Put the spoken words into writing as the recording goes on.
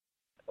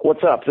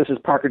What's up? This is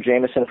Parker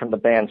Jameson from the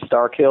band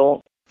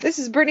Starkill. This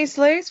is Brittany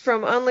Slays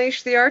from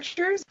Unleash the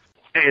Archers.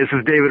 Hey, this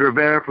is David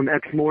Rivera from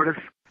Ex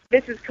Mortis.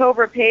 This is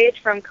Cobra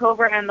Page from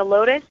Cobra and the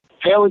Lotus.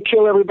 Hail and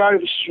kill everybody.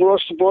 This is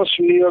Ross the Boss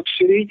from New York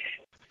City.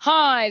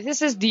 Hi,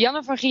 this is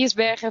Diana van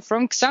Giersbergen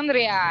from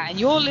Xandria, and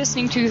you're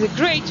listening to the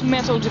Great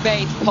Metal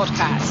Debate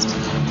podcast.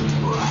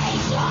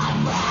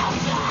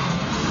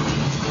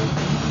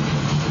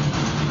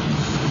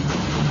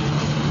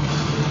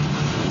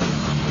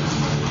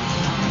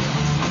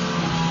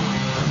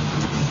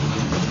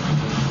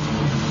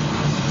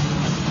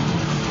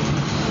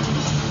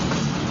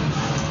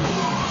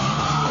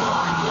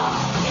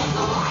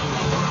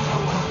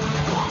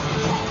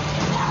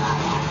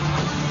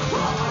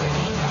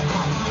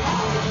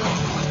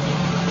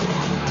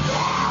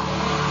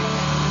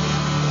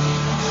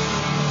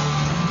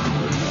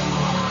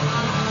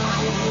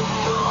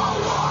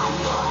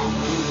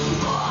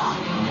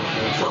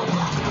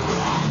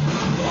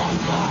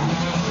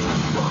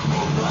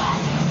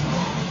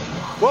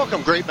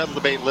 Welcome, Great Metal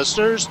Debate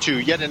listeners, to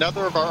yet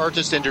another of our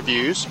artist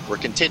interviews. We're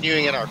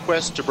continuing in our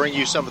quest to bring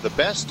you some of the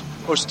best,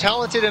 most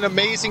talented and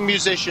amazing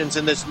musicians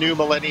in this new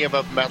millennium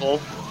of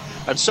metal.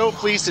 I'm so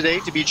pleased today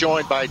to be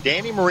joined by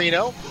Danny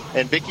Marino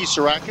and Vicky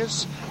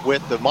Sirakis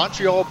with the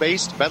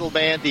Montreal-based metal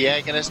band The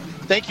Agonist.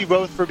 Thank you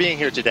both for being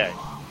here today.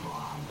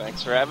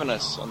 Thanks for having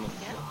us. Yeah,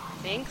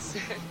 thanks.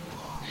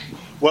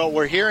 Well,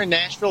 we're here in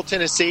Nashville,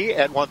 Tennessee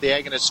at one of the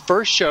Agonist's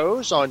first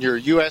shows on your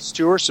U.S.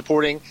 tour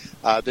supporting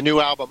the new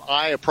album,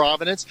 Eye of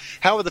Providence.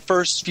 How have the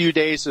first few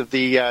days of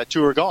the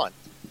tour gone?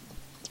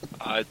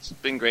 It's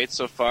been great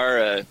so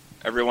far.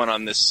 Everyone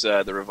on this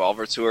the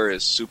Revolver tour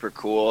is super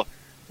cool,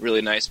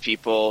 really nice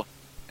people,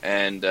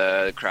 and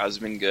the crowd's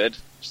been good.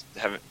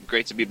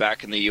 Great to be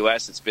back in the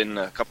U.S. It's been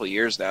a couple of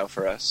years now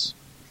for us.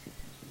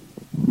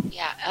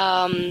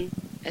 Yeah,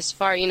 as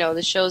far,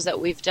 the shows that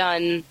we've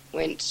done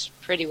went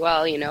pretty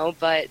well,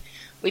 but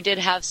we did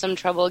have some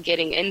trouble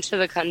getting into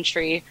the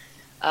country.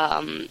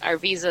 Our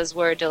visas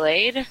were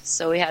delayed,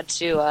 so we had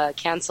to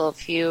cancel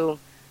a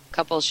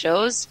couple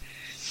shows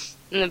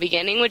in the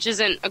beginning, which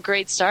isn't a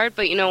great start,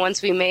 but,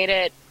 once we made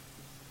it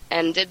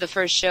and did the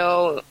first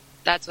show,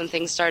 that's when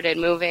things started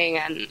moving,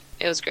 and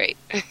it was great.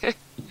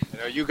 I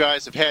know you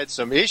guys have had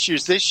some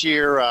issues this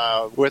year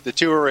with the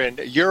tour in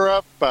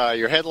Europe,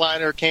 your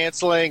headliner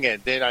canceling,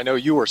 and then I know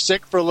you were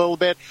sick for a little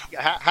bit.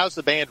 How's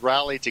the band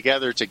rallied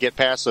together to get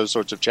past those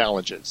sorts of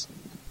challenges?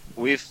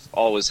 We've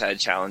always had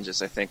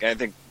challenges, I think. I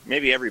think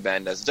maybe every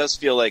band does. It does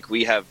feel like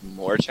we have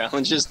more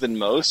challenges than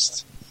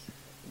most,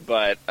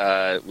 but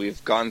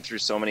we've gone through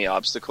so many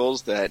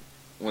obstacles that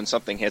when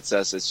something hits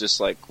us, it's just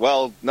like,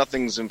 well,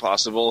 nothing's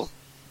impossible.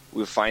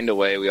 We find a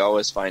way. We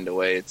always find a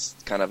way. It's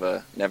kind of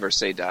a never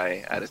say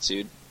die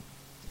attitude.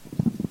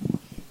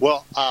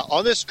 Well,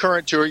 on this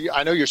current tour,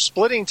 I know you're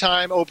splitting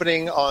time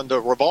opening on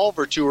the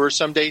Revolver tour,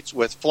 some dates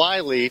with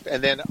Flyleaf,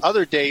 and then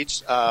other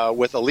dates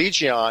with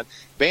Allegion,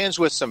 bands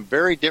with some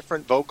very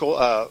different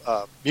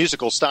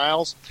musical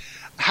styles.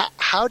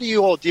 How do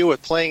you all deal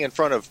with playing in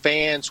front of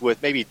fans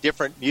with maybe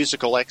different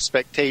musical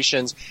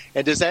expectations,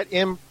 and does that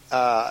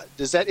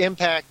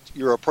impact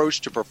your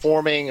approach to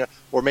performing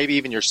or maybe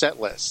even your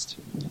set list?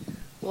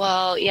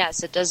 Well,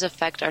 yes, it does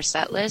affect our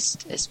set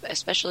list,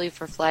 especially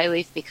for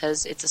Flyleaf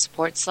because it's a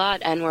support slot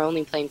and we're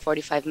only playing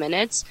 45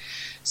 minutes.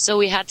 So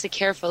we had to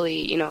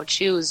carefully,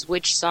 choose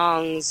which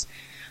songs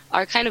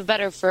are kind of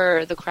better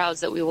for the crowds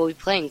that we will be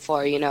playing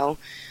for,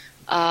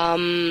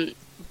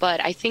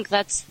 But I think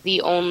that's the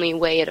only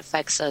way it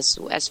affects us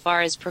as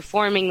far as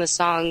performing the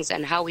songs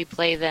and how we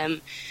play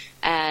them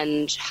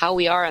and how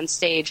we are on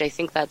stage. I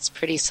think that's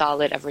pretty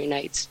solid every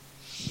night.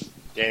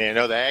 Danny, I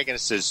know the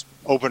Agonist is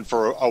open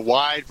for a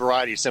wide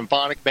variety of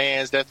symphonic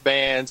bands, death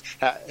bands.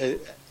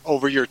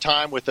 Over your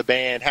time with the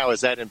band, how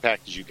has that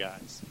impacted you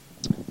guys?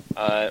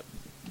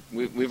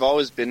 We've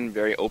always been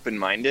very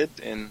open-minded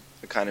in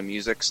the kind of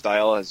music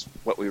style as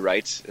what we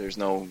write. There's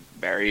no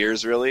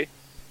barriers, really.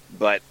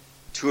 But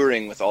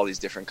touring with all these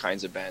different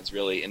kinds of bands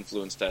really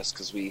influenced us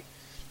because we,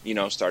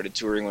 started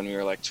touring when we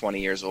were like 20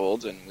 years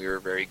old and we were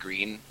very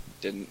green,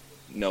 didn't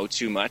know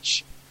too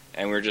much,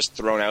 and we were just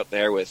thrown out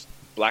there with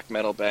black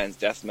metal bands,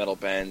 death metal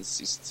bands,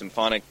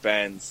 symphonic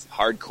bands,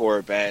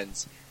 hardcore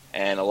bands,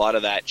 and a lot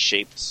of that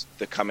shaped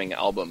the coming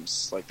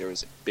albums. Like there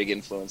was a big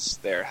influence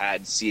there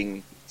had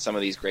seeing some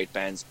of these great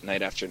bands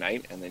night after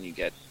night, and then you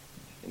get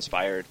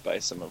inspired by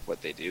some of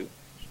what they do.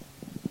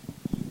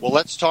 Well,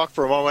 let's talk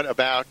for a moment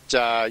about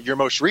your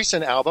most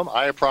recent album,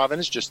 Eye of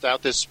Providence, just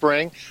out this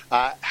spring.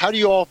 How do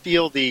you all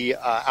feel the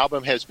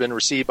album has been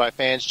received by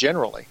fans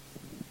generally?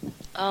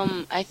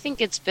 I think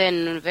it's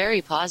been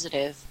very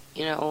positive.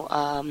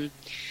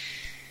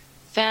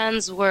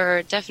 Fans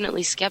were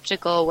definitely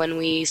skeptical when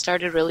we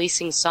started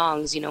releasing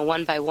songs,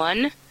 one by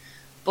one.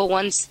 But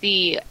once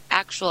the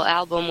actual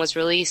album was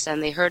released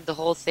and they heard the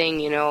whole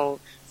thing,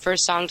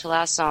 first song to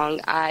last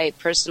song, I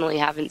personally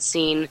haven't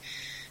seen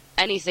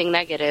anything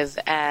negative,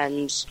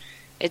 and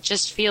it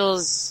just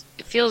feels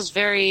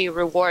very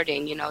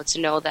rewarding, to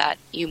know that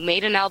you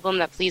made an album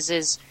that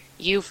pleases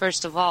you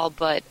first of all,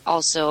 but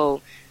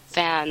also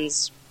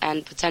fans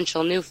and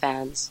potential new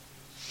fans.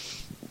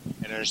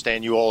 And I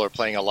understand you all are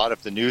playing a lot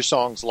of the new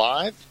songs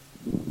live?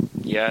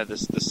 Yeah, the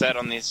set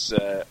on these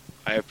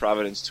Eye of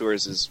Providence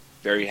tours is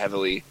very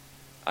heavily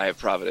Eye of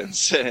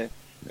Providence.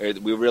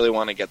 We really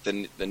want to get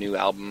the new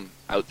album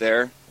out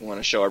there. We want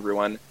to show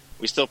everyone.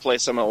 We still play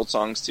some old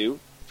songs too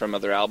from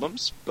other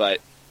albums, but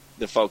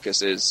the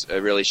focus is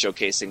really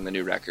showcasing the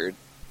new record.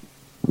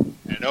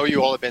 I know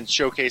you all have been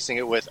showcasing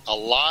it with a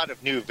lot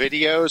of new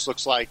videos.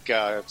 Looks like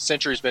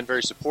Century's been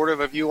very supportive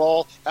of you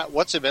all.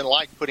 What's it been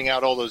like putting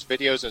out all those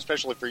videos, and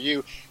especially for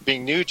you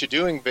being new to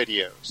doing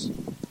videos?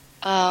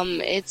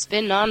 It's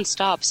been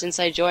nonstop since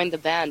I joined the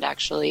band,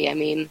 actually. I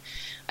mean,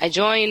 I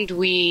joined,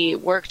 we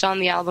worked on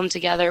the album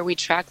together, we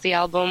tracked the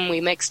album, we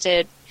mixed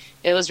it,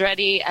 it was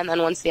ready, and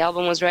then once the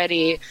album was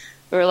ready,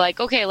 we were like,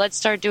 okay, let's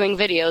start doing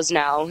videos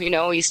now. You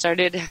know, we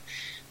started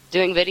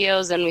doing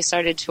videos and we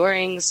started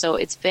touring, so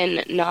it's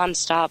been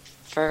nonstop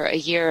for a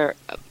year,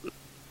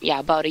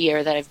 about a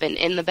year that I've been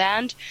in the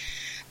band.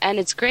 And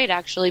it's great,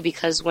 actually,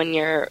 because when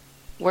you're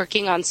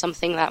working on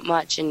something that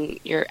much and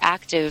you're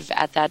active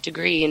at that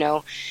degree, you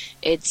know,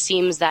 it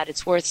seems that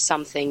it's worth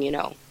something, you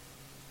know.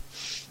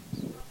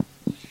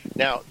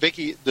 Now,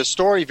 Vicki, the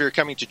story of your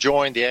coming to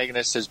join the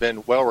Agonist has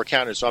been well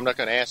recounted, so I'm not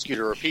going to ask you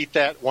to repeat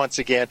that once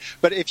again.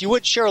 But if you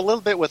would share a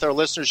little bit with our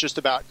listeners just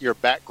about your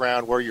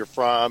background, where you're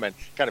from, and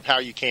kind of how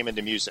you came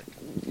into music.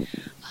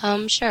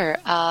 Sure.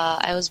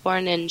 I was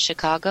born in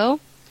Chicago,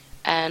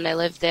 and I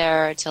lived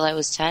there till I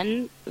was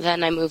 10.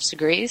 Then I moved to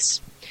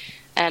Greece,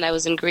 and I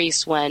was in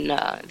Greece when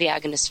the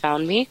Agonist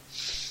found me.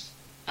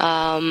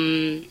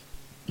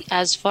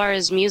 As far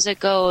as music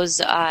goes,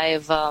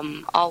 I've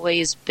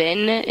always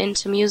been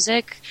into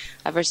music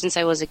ever since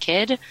I was a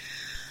kid.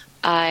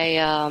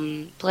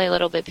 I play a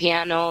little bit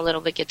piano, a little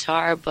bit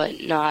guitar,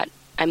 but not,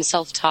 I'm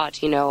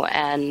self-taught, you know,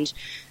 and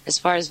as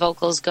far as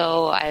vocals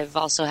go, I've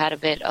also had a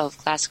bit of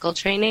classical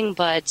training,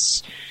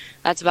 but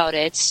that's about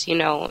it, you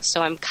know,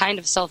 so I'm kind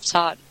of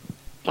self-taught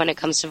when it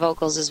comes to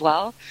vocals as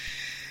well.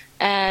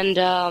 And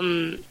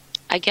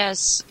I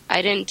guess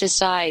I didn't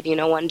decide, you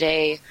know, one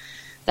day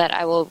that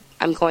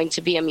I'm going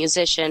to be a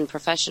musician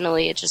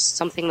professionally. It's just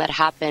something that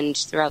happened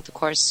throughout the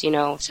course, you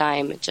know,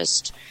 time.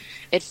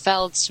 It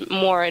felt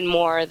more and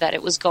more that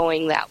it was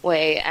going that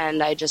way,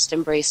 and I just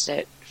embraced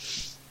it.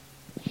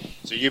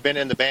 So you've been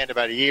in the band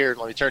about a year.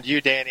 Let me turn to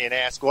you, Danny, and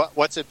ask,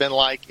 what's it been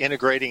like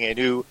integrating a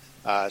new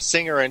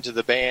singer into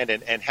the band,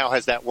 and how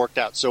has that worked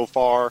out so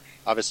far?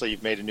 Obviously,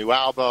 you've made a new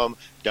album,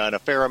 done a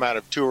fair amount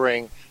of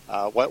touring.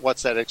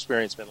 What's that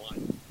experience been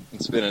like?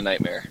 It's been a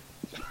nightmare.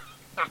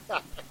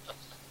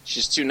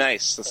 She's too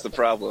nice. That's the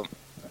problem.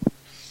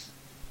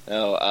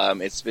 No,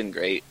 it's been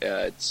great.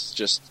 It's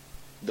just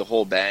the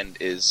whole band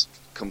is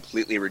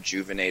completely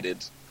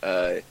rejuvenated.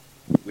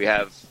 We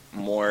have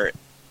more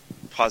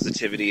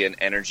positivity and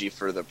energy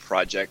for the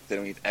project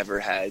than we've ever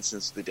had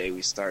since the day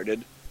we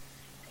started.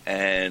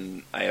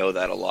 And I owe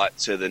that a lot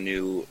to the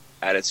new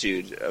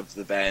attitude of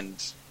the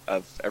band,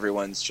 of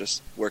everyone's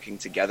just working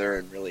together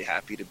and really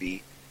happy to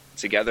be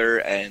together.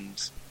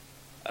 And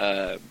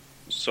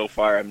so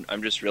far,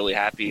 I'm just really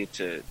happy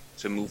to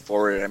move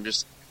forward.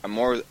 I'm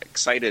more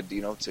excited,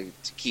 you know, to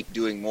keep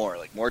doing more,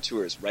 like more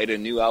tours, write a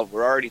new album.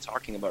 We're already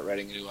talking about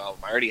writing a new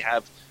album. I already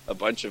have a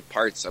bunch of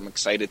parts. I'm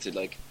excited to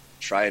like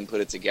try and put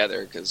it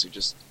together, because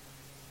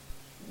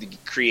the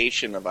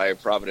creation of Eye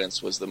of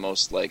Providence was the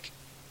most like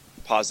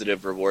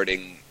positive,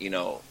 rewarding, you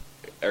know,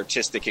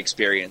 artistic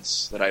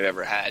experience that I've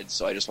ever had.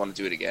 So I just want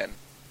to do it again.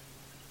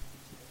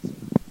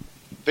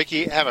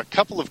 Vicki, I have a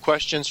couple of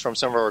questions from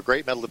some of our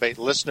Great Metal Debate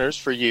listeners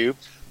for you.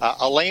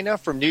 Elena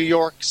from New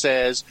York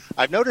says,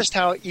 I've noticed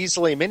how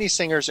easily many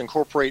singers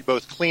incorporate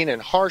both clean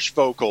and harsh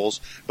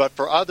vocals, but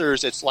for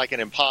others it's like an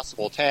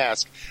impossible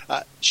task.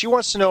 She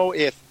wants to know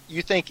if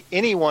you think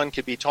anyone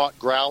could be taught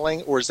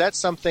growling, or is that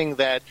something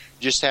that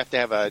you just have to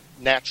have a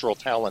natural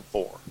talent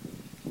for?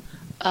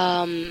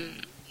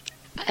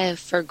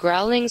 For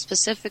growling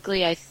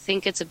specifically, I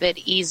think it's a bit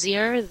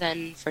easier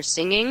than for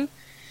singing.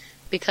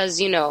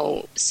 Because, you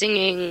know,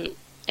 singing,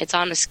 it's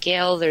on a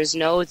scale, there's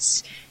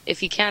notes.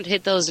 If you can't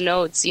hit those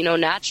notes, you know,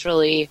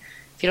 naturally,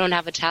 if you don't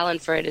have a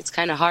talent for it, it's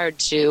kind of hard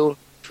to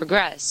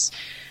progress.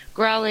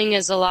 Growling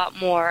is a lot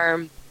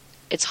more,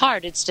 it's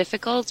hard, it's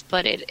difficult,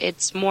 but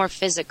it's more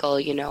physical,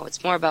 you know.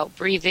 It's more about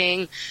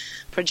breathing,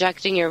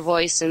 projecting your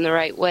voice in the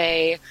right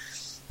way.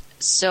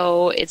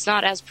 So it's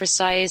not as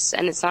precise,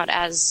 and it's not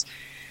as,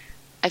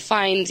 I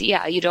find,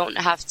 you don't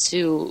have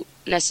to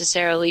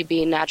necessarily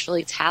be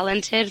naturally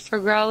talented for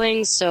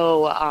growling.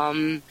 So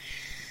I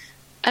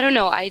don't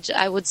know,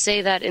 I would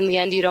say that in the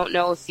end you don't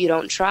know if you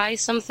don't try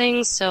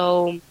something,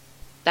 so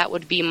that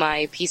would be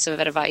my piece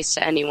of advice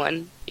to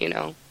anyone, you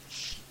know.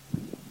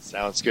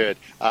 Sounds good.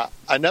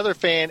 Another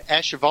fan,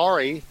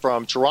 Ashivari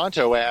from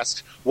Toronto,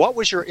 asks, what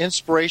was your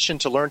inspiration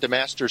to learn to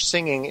master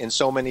singing in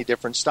so many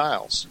different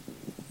styles?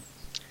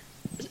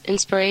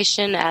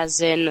 Inspiration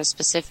as in a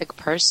specific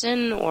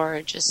person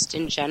or just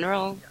in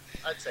general?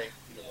 I'd say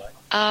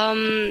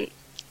I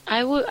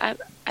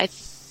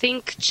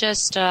think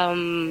just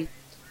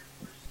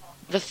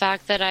the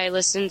fact that I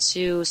listen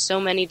to so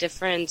many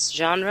different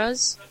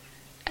genres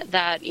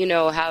that,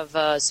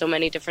 have so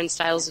many different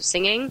styles of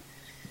singing.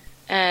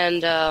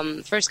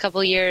 And first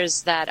couple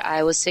years that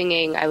I was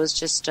singing, I was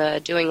just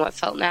doing what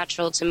felt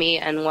natural to me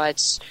and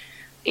what,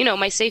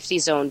 my safety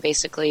zone,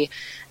 basically.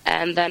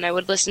 And then I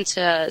would listen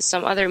to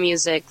some other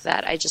music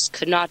that I just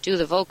could not do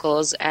the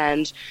vocals.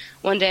 And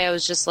one day I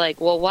was just like,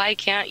 well, why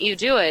can't you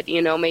do it?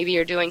 Maybe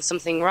you're doing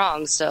something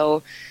wrong.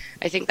 So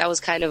I think that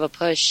was kind of a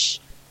push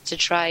to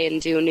try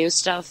and do new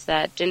stuff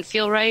that didn't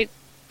feel right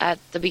at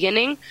the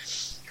beginning.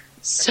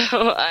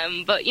 So,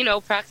 but,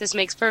 practice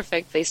makes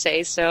perfect, they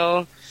say.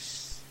 So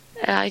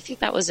I think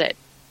that was it.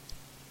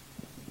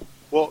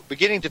 Well,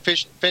 beginning to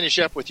finish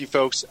up with you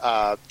folks,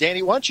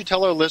 Danny, why don't you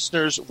tell our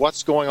listeners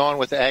what's going on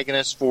with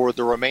Agonist for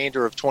the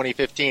remainder of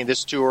 2015,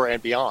 this tour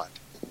and beyond?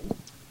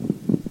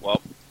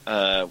 Well,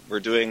 we're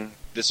doing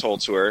this whole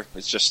tour.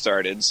 It's just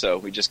started, so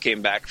we just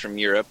came back from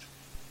Europe.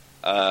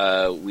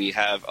 We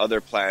have other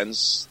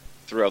plans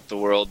throughout the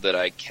world that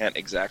I can't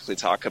exactly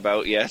talk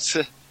about yet.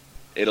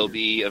 It'll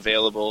be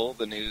available,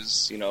 the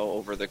news,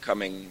 over the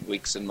coming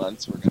weeks and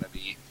months. We're going to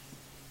be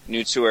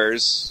new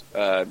tours.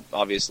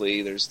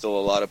 Obviously, there's still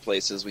a lot of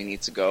places we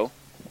need to go.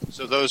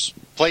 So those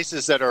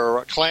places that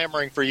are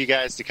clamoring for you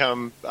guys to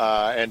come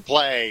and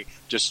play,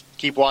 just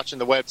keep watching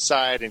the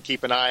website and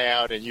keep an eye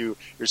out, and you're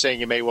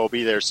saying you may well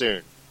be there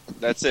soon.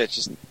 That's it.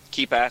 Just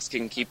keep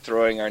asking, keep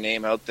throwing our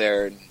name out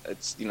there.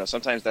 It's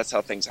sometimes that's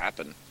how things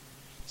happen.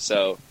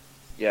 So,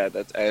 yeah,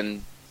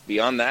 and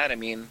beyond that,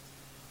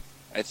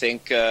 I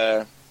think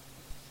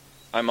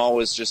I'm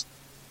always just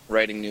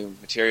writing new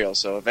material.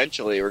 So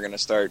eventually we're going to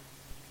start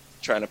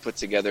trying to put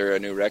together a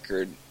new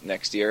record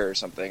next year or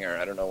something, or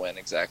I don't know when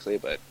exactly,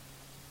 but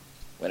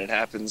when it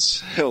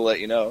happens, we'll let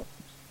you know.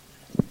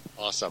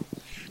 Awesome.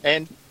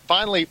 And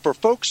finally, for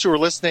folks who are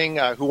listening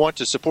who want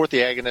to support the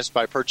Agonist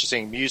by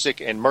purchasing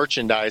music and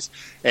merchandise,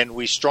 and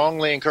we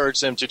strongly encourage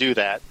them to do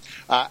that,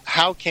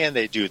 how can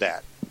they do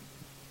that?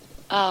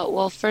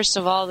 Well, first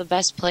of all, the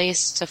best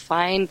place to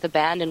find the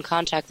band and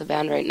contact the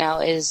band right now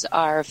is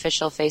our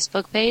official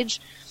Facebook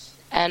page.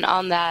 And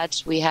on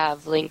that, we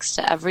have links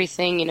to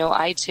everything,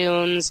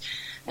 iTunes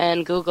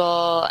and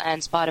Google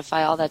and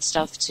Spotify, all that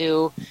stuff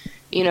to,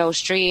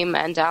 stream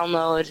and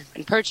download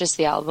and purchase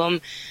the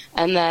album.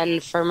 And then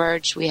for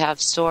merch, we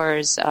have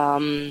stores,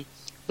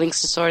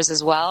 links to stores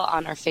as well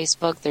on our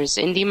Facebook. There's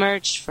indie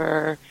merch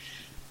for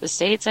the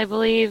States, I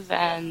believe.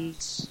 And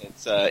it's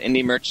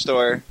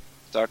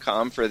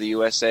indiemerchstore.com for the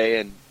USA,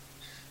 and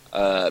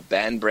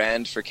Band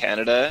Brand for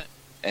Canada,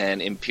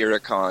 and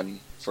Empiricon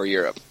for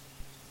Europe.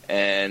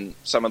 And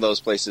some of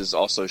those places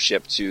also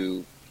ship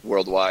to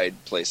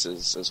worldwide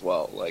places as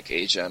well, like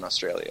Asia and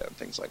Australia and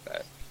things like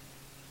that.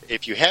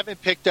 If you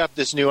haven't picked up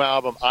this new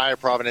album, Eye of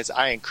Providence,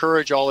 I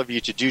encourage all of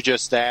you to do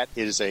just that.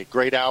 It is a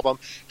great album.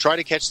 Try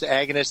to catch the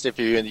Agonist if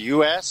you're in the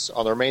U.S.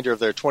 on the remainder of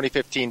their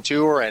 2015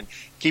 tour, and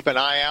keep an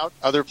eye out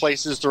other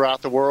places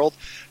throughout the world.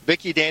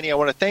 Vicky, Danny, I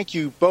want to thank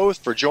you both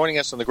for joining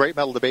us on the Great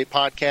Metal Debate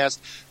podcast.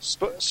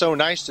 So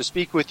nice to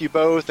speak with you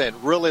both, and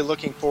really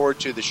looking forward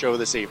to the show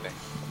this evening.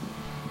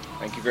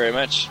 Thank you very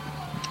much.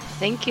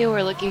 Thank you.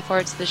 We're looking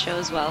forward to the show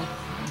as well.